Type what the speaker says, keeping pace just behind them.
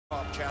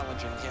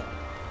challenging him.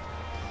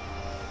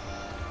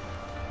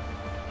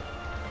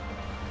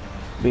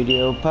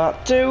 Video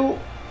part 2.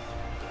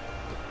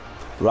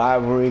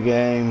 Rivalry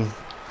game.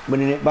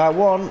 Winning it by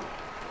 1.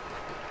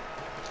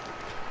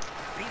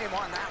 Beat him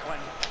on that one.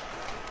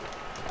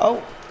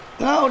 Oh,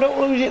 no,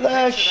 don't lose it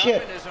there,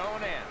 shit. In his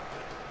own end.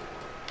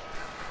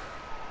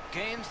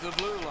 Gains the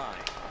blue line.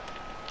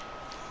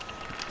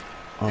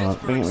 Alright,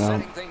 bring it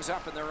round. Setting things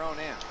up in their own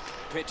end.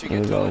 Pitching Here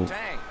we into go.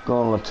 Letang.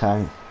 Go on,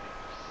 Letang.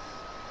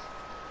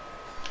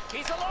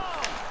 He's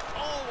alone.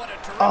 Oh, what a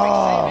terrific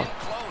Oh. save in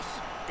close.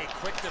 A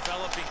quick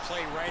developing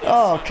play right in Oh,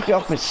 front. took it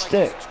off my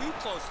stick. Like too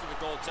close to the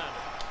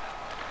goaltender.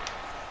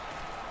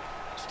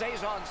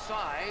 Stays on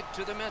side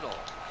to the middle.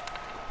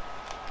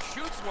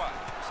 Shoots one.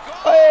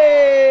 Scores.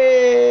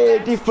 Hey,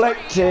 That's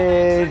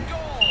deflected. 3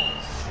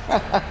 goals.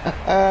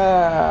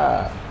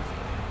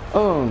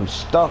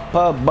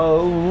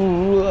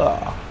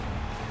 Unstoppable.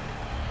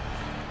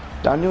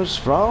 Daniel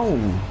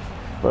Strong,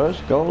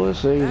 first goal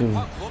of the That season.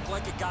 puck looked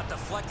like it got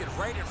deflected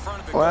right in front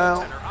of the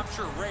Well, goaltender. I'm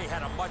sure Ray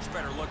had a much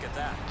better look at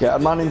that. get a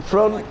man in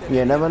front,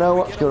 you never know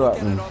what's going to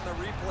happen.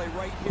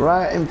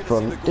 Right in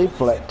front,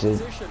 deflected.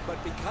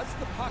 But because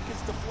the puck is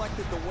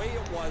deflected the way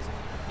it was,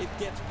 it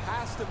gets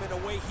past him in a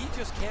way he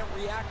just can't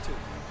react to.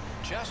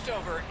 Just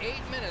over 8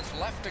 minutes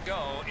left to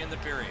go in the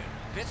period.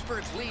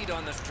 Pittsburgh's lead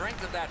on the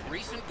strength of that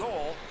recent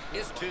goal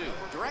is 2.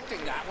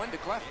 Directing that one to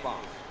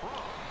Clefbaum.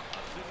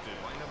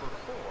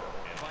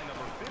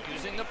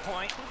 Using the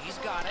point, he's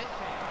got it.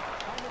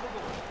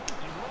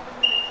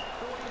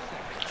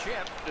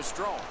 Chip to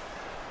Strome.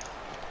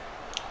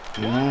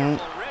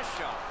 Wonderful wrist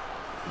shot.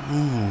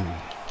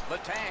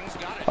 Letang's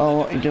got it. Oh,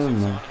 what are you doing,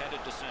 man?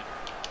 Headed to center.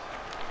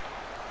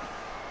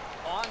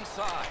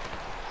 Onside.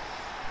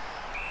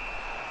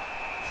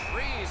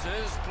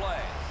 Freezes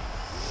play.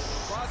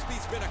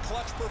 Crosby's been a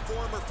clutch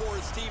performer for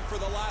his team for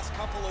the last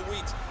couple of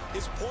weeks.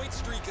 His point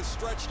streak has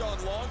stretched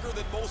on longer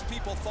than most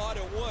people thought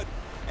it would,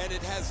 and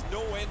it has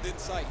no end in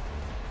sight.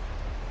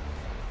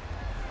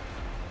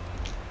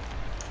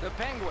 The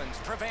Penguins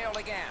prevail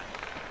again.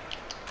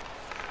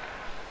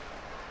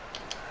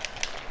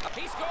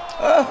 He scores!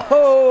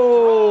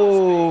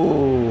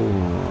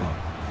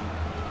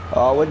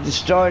 Oh, we're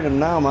destroying him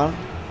now, man.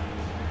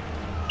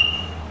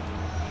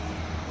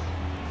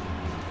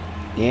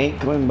 He ain't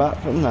coming back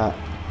from that.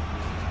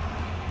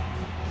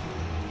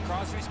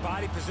 Crosby's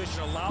body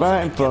position allows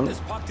Right him in to get front. this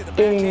puck to the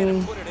backhand and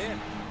Ding. put it in.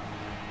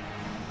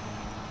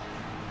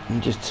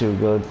 I'm just too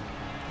good.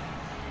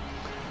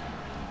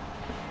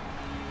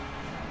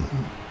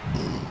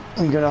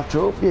 I'm gonna have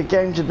to up your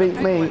game to beat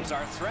me. Penguins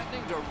are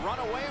threatening to run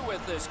away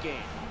with this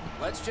game.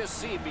 Let's just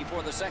see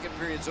before the second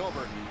period's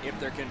over if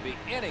there can be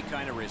any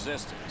kind of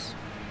resistance.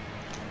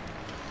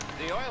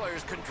 The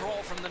Oilers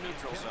control from the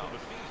neutral zone.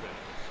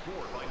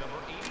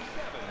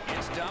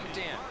 It's dumped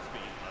in.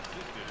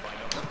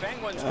 The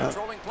Penguins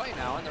controlling play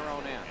now in their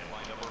own end.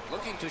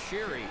 Looking to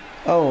Sheary.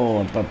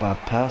 Oh, a bad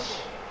pass.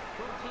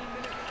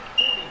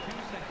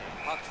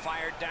 Puck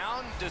fired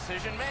down.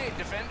 Decision made.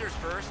 Defenders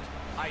first.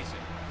 Isaac.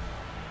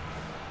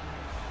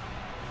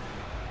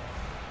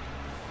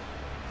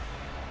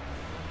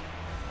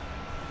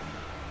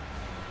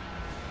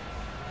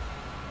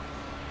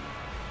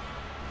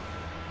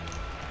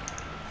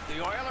 The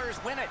Oilers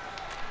win it.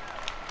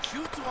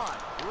 Shoots one.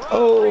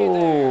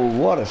 Oh,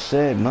 what a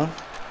save, man.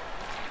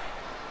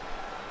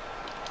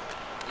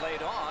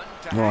 Laid on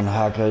to Go on,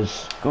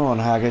 Haggers. Go on,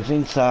 Haggers.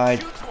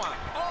 Inside. Shoots one.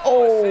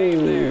 Oh. A save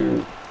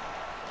there.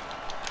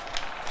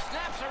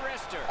 Snaps a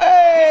wrister.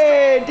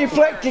 Hey,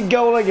 deflected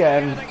goal End of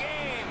again. the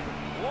game.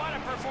 What a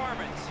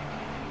performance.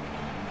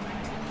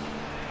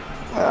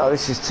 Well,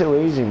 this is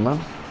too easy, man.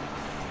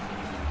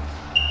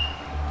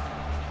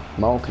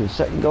 Malkin's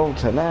second goal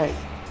tonight.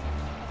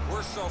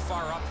 We're so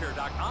far up here,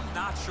 Doc. I'm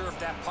not sure if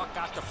that puck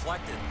got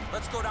deflected.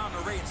 Let's go down to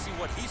Ray and see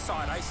what he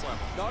saw at ice level.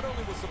 Not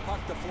only was the puck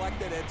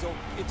deflected, Enzo,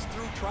 it's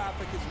through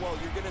traffic as well.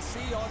 You're going to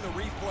see on the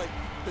replay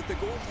that the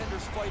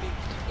goaltender's fighting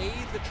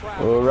the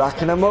traffic. We're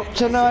racking them up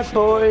tonight,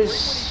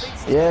 boys.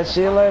 Yeah,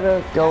 see you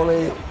later,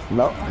 goalie.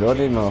 Not good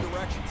enough.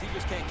 Directions, he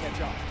just can't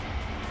catch up.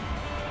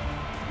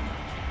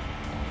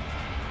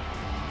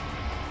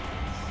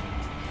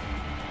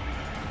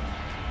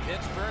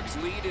 Pittsburgh's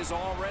lead is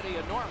already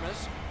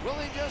enormous. Will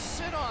they just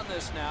sit on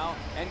this now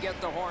and get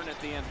the horn at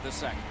the end of the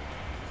second?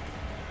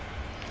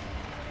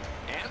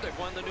 And they've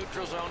won the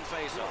neutral zone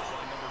faceoff.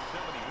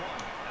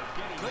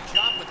 Good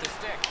job with the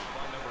stick.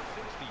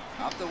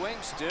 Up the wing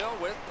still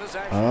with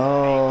possession.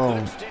 Oh. A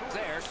good stick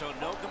there, so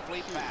no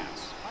complete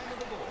pass.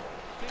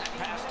 That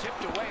pass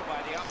tipped away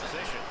by the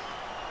opposition.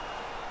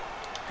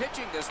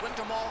 Pitching this one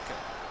to Malkin.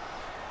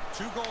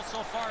 2 goals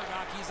so far,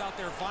 Doc. He's out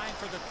there vying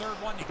for the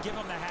third one to give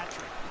him the hat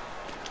trick.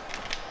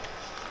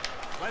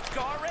 Let's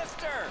go,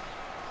 Arister.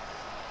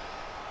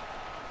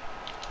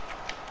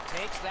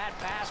 Takes that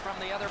pass from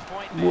the other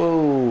point.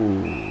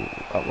 Whoa,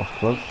 that was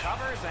close.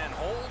 Covers and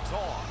holds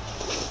on.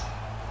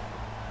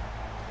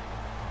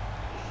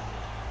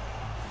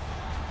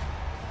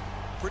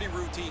 Pretty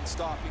routine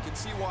stop. You can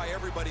see why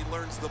everybody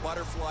learns the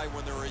butterfly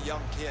when they're a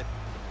young kid.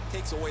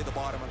 Takes away the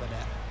bottom of the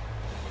net.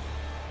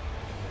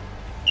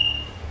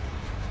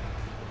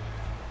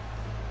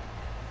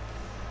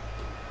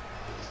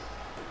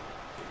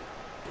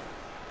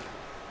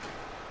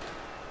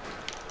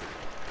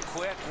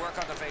 work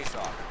on the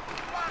faceoff.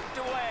 Blocked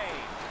away.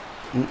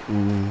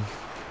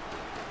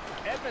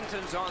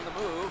 Edmonton's on the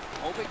move,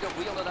 hoping to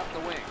wheel it up the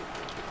wing.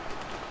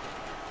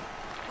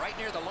 Right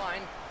near the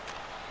line.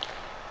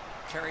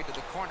 Carried to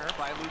the corner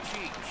by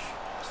Lucic.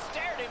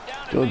 Stared him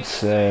down and Good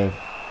save.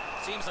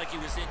 Seems like he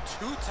was in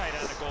too tight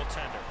on the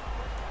goaltender.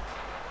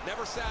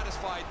 Never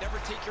satisfied, never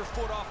take your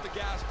foot off the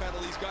gas pedal.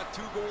 He's got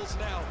 2 goals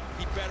now.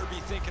 He better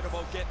be thinking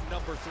about getting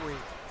number 3.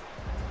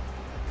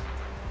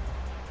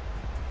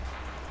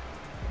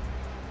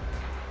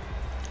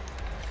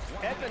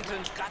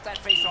 Edmonton's got that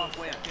face-off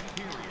win.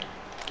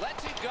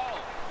 Lets it go.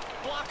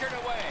 Blockered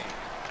away.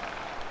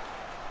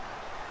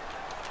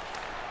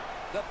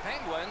 The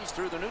Penguins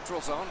through the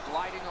neutral zone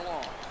gliding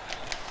along.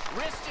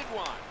 Wristed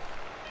one.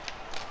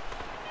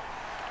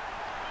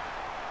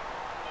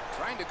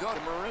 Trying to go to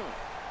Maroon.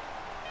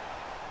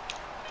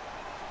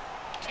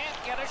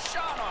 Can't get a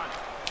shot on.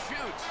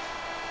 Shoots.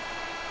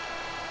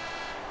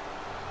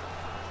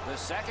 The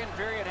second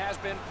period has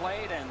been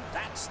played, and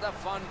that's the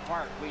fun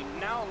part. We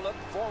now look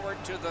forward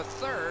to the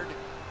third.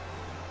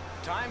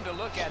 Time to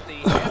look at the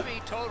heavy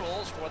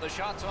totals for the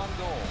shots on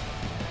goal.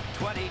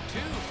 22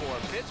 for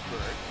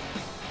Pittsburgh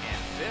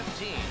and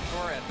 15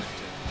 for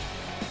Edmonton.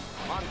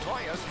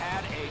 Montoya's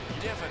had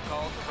a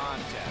difficult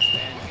contest,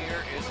 and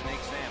here is an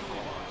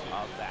example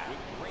of that.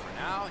 For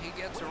now, he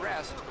gets a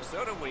rest.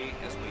 So do we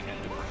as we head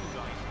to break.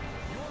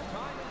 Your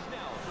time is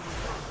now to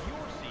reserve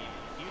your seat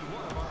in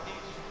one of our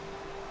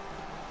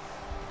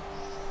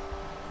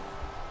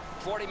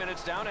 40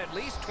 minutes down, at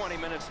least 20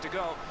 minutes to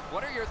go.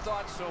 What are your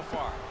thoughts so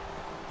far?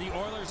 The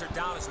Oilers are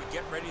down as we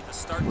get ready to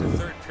start the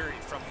third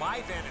period. From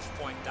my vantage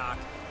point, Doc,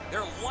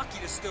 they're lucky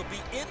to still be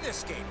in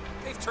this game.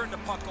 They've turned the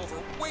puck over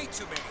way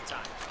too many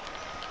times.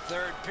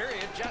 Third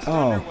period just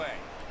underway.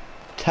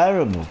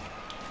 Terrible.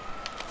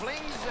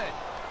 Flings it.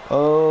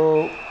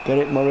 Oh, get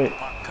it, Murray.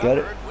 Get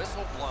it.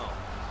 Whistle blown.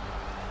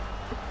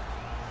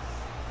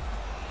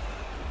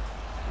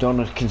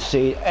 Don't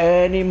concede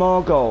any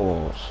more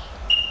goals.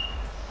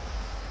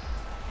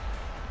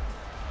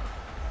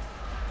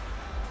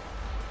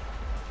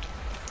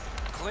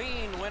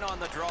 Clean win on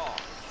the draw.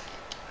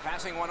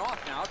 Passing one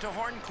off now to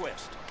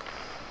Hornquist.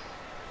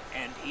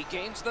 And he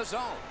gains the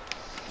zone.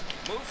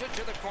 Moves it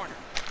to the corner.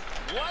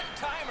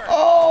 One-timer.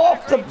 Oh,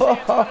 off the ball.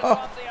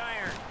 Off the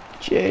iron.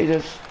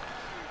 Jesus.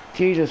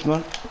 Jesus,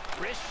 man.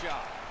 Wrist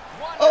shot.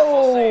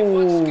 Wonderful save.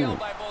 One skill Oh.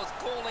 by both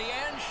goalie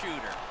and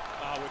shooter.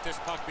 With this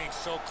puck being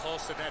so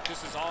close to net,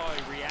 this is all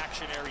a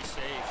reactionary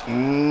save.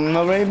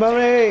 Murray,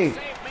 Murray. Save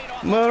made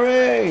off the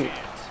Murray.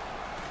 chance.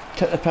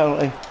 Take the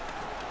penalty.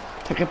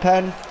 Take a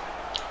pen.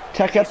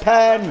 Take a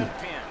pen. Pin.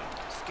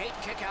 Skate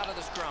kick out of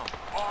the scrum.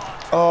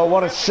 Oh,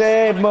 what a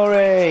save,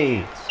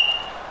 Murray.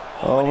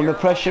 Oh, under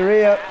pressure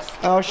here.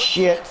 Oh,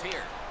 shit.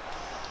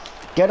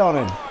 Get on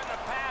him. Oh, and the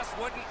pass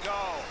wouldn't go.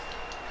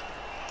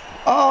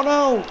 Oh,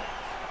 no.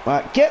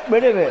 Right, get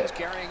rid of It's it.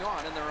 carrying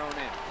on in their own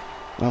end.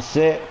 That's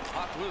it.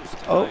 Puck loose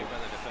tonight Oh. by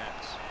the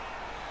defense.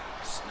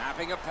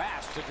 Snapping a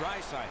pass to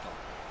Draisaitl.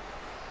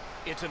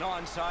 It's an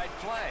onside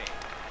play.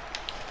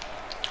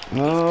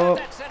 Oh,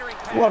 That centering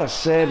pass. what a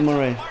save,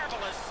 Murray.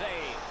 Marvelous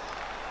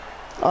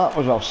save. That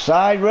was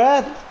offside,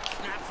 ref.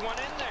 Snaps one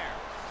in there.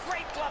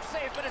 Great glove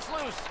save, but it's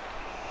loose.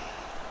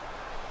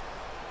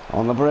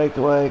 On the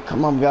breakaway.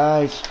 Come on,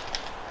 guys.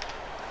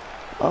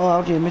 Oh,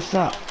 how do you miss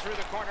that? Through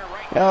the corner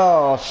right.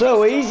 Oh,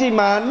 so easy,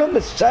 man. Number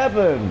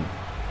 7.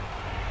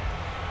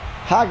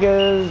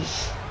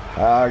 Haggers.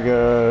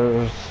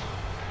 Haggers.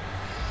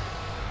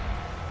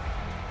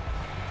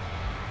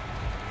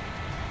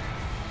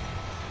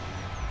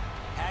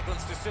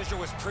 Hagelin's decision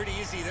was pretty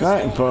easy. This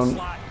Right in goal in the front.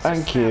 slot, just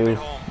Thank snap you. it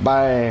home.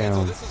 And so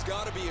Bam. this has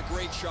got to be a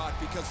great shot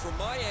because from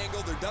my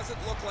angle, there doesn't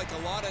look like a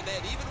lot of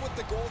net. Even with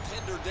the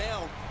goaltender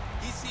down,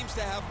 he seems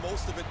to have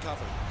most of it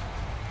covered.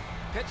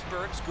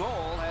 Pittsburgh's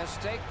goal has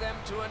taken them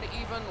to an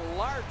even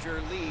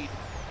larger lead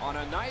on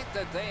a night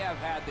that they have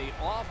had the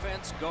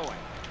offense going.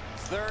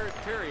 Third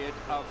period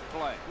of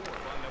play.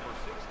 number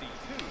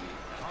 62.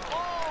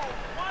 Oh,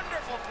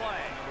 wonderful play.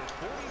 Number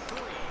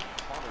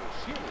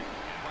 43.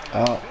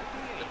 Oh,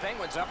 The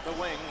Penguins up the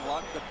wing,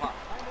 lug the puck.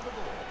 Time of the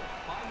goal.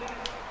 5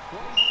 minutes,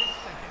 26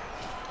 seconds.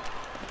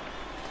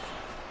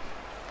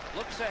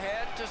 Looks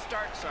ahead to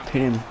start something.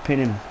 pin him, pin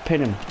him,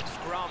 pin him.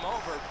 Scrum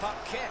over, puck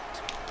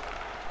kicked.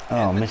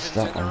 Oh, missed Edmonton's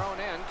that in their one. own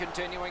end,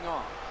 continuing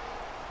on.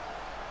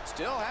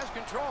 Still has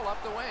control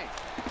up the wing.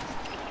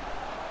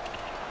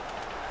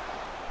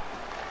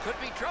 Could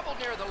be trouble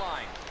near the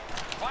line.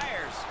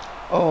 Fires.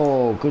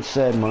 Oh, good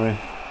save, Murray.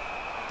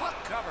 Puck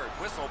covered,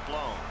 whistle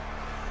blown.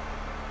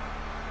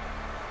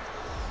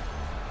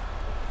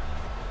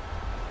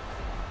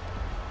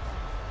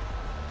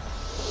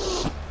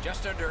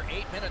 Just under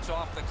 8 minutes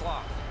off the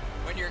clock.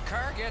 When your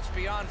car gets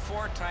beyond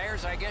 4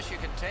 tires, I guess you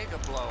can take a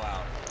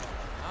blowout.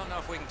 I don't know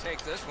if we can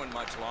take this one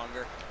much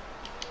longer.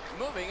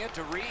 Moving it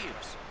to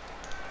Reeves.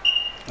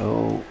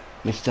 Oh,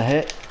 missed a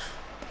hit.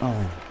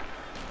 Oh.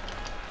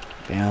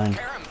 Behind.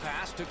 Karam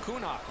pass to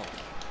Kuhnhackl.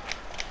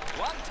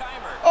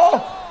 One-timer.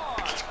 Oh!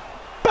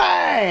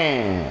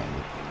 Bang!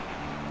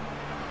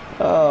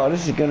 Oh,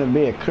 this is going to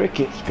be a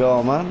cricket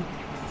score, man.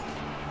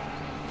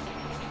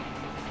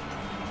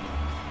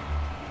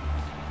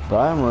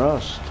 Brian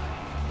Rust.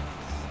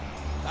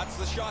 That's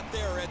the shot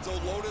there, Edzo.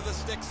 Low to the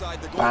stick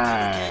side. The goalkeeper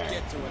can't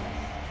get to it.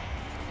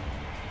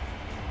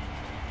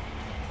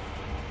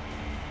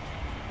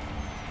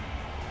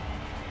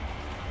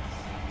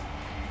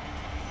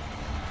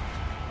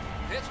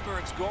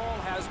 Pittsburgh's goal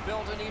has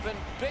built an even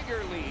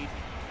bigger lead.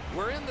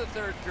 We're in the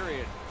third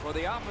period. For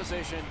the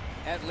opposition,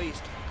 at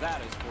least that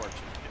is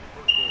fortunate.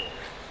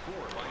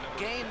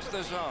 Gains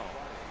the zone.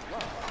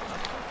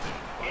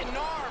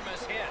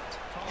 Enormous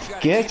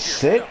hit. Get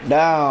sit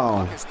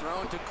down. Puck is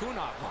thrown to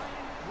Kunak.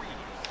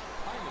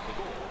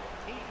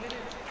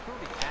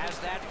 Has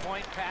that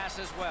point pass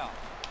as well.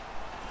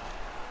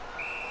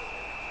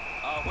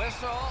 A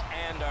whistle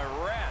and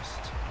a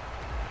rest.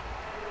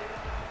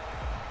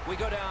 We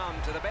go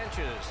down to the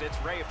benches. It's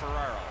Ray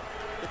Ferraro.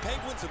 The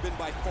Penguins have been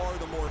by far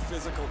the more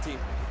physical team.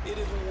 It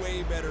is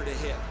way better to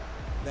hit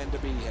than to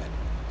be hit.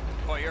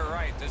 Well, you're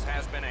right. This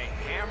has been a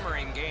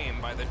hammering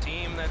game by the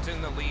team that's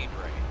in the lead,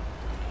 Ray.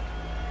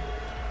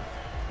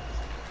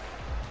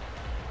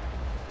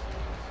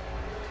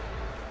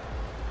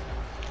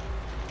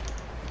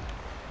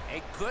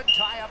 A good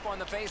tie-up on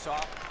the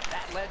face-off.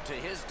 That led to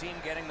his team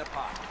getting the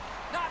puck.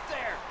 Not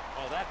there!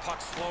 Oh, that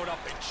puck slowed up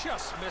and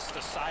just missed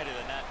the side of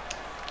the net.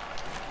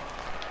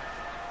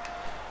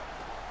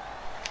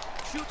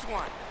 Shoots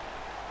one.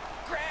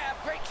 Grab.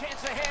 Great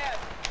chance ahead.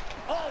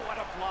 Oh, what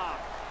a block.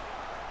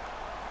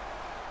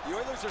 The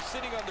Oilers are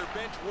sitting on their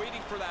bench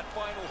waiting for that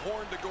final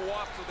horn to go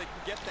off so they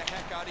can get the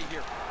heck out of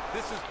here.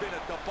 This has been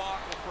a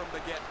debacle from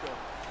the get-go.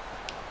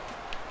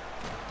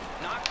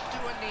 Knocked to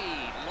a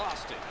knee.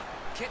 Lost it.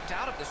 Kicked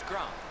out of the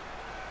scrum.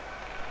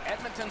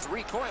 Edmonton's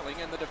recoiling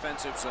in the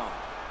defensive zone.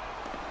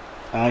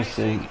 I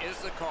see. Icing is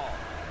the call.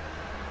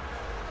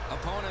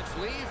 Opponents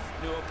leave,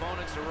 new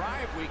opponents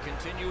arrive. We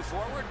continue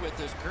forward with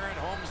this current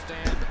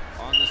homestand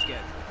on the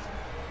schedule.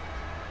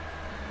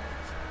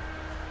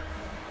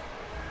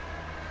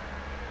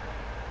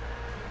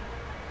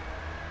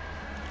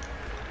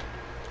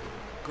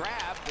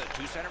 Grabbed, the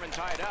two centermen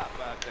tied up,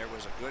 but there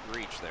was a good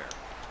reach there.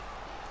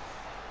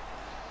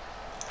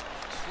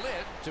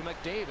 Slid to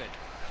McDavid.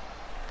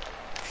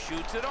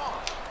 Shoots it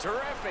on.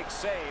 Terrific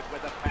save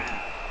with a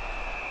pad.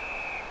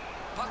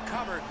 Puck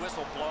covered,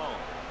 whistle blown.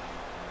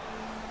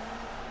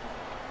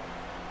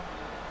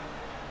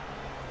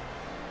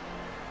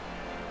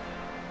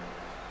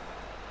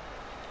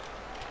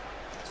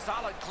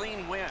 Solid,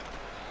 clean win.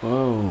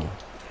 Whoa.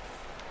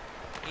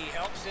 He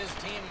helps his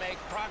team make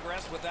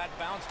progress with that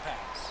bounce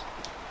pass.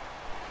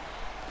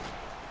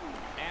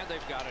 And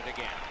they've got it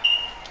again.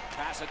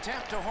 Pass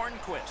attempt to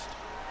Hornquist.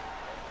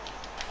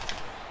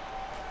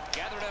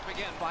 Gathered up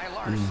again by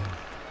Larson.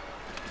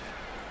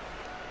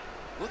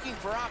 Looking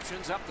for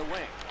options up the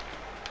wing.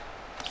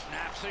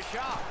 Snaps a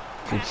shot.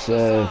 Good Pass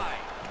save. aside.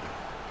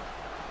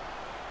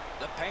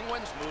 The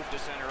Penguins move to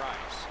center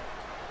ice.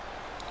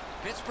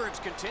 Pittsburgh's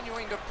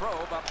continuing to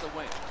probe up the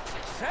wing.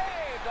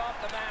 Saved off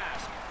the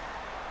mask.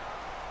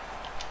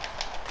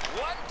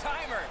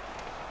 One-timer.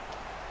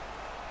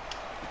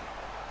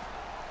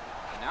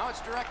 And now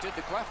it's directed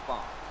to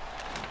Clefbaum.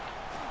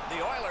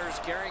 The Oilers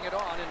carrying it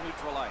on in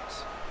neutral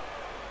ice.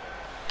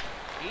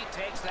 He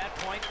takes that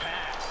point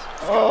pass.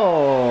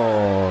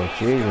 Oh,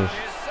 He's got Jesus.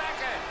 his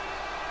second.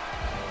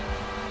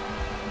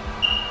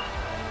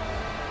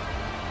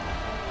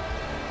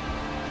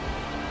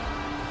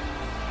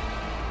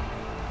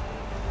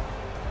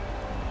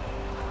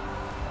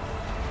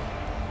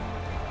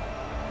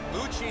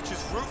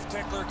 Lucic's roof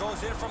tickler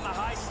goes in from the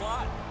high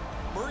slot.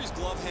 Murray's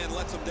glove hand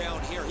lets him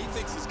down here. He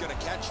thinks he's going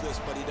to catch this,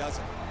 but he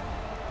doesn't.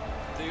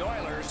 The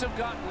Oilers have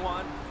gotten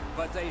one,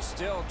 but they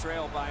still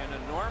trail by an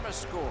enormous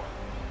score.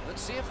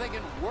 Let's see if they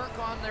can work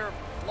on their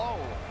flow,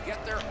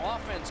 get their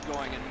offense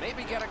going, and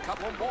maybe get a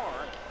couple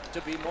more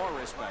to be more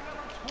respected.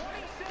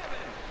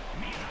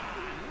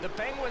 The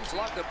Penguins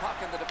lug the puck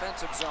in the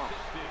defensive zone.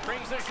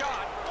 Brings the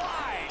shot.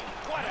 Wide.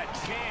 What a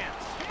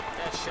chance.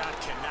 That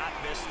shot cannot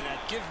miss net.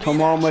 Give me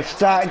Come on, that we're chance.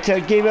 starting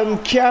to give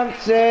them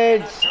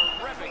chances.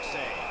 Terrific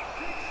save.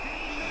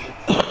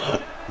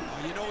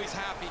 You know he's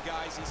happy,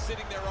 guys. He's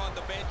sitting there on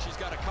the bench. He's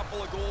got a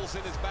couple of goals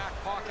in his back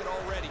pocket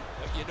already.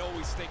 But you know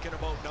he's thinking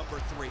about number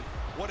 3.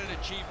 What an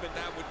achievement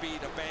that would be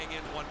to bang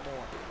in one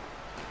more.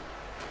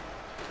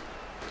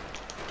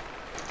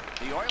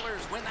 The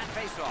Oilers win that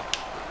faceoff.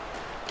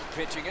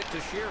 Pitching it to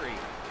Sheary.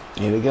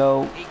 Here we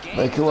go. He gains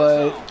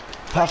Breakaway. the zone.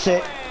 Pass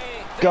it.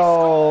 They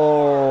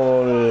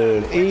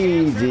Goal.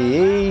 Easy,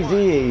 easy,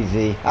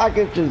 easy.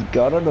 Hackett just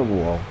got on the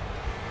wall.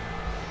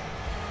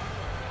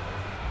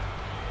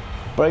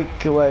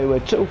 Breakaway. We're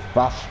too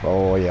fast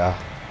for ya.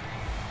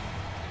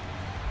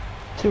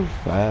 Too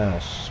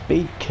fast.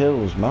 Speed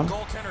kills, man.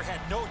 Goaltender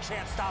had no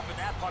chance stopping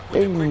that puck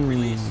with a quick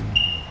release.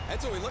 And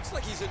so he looks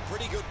like he's in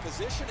pretty good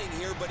positioning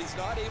here, but he's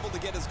not able to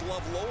get his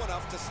glove low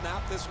enough to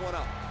snap this one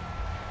up.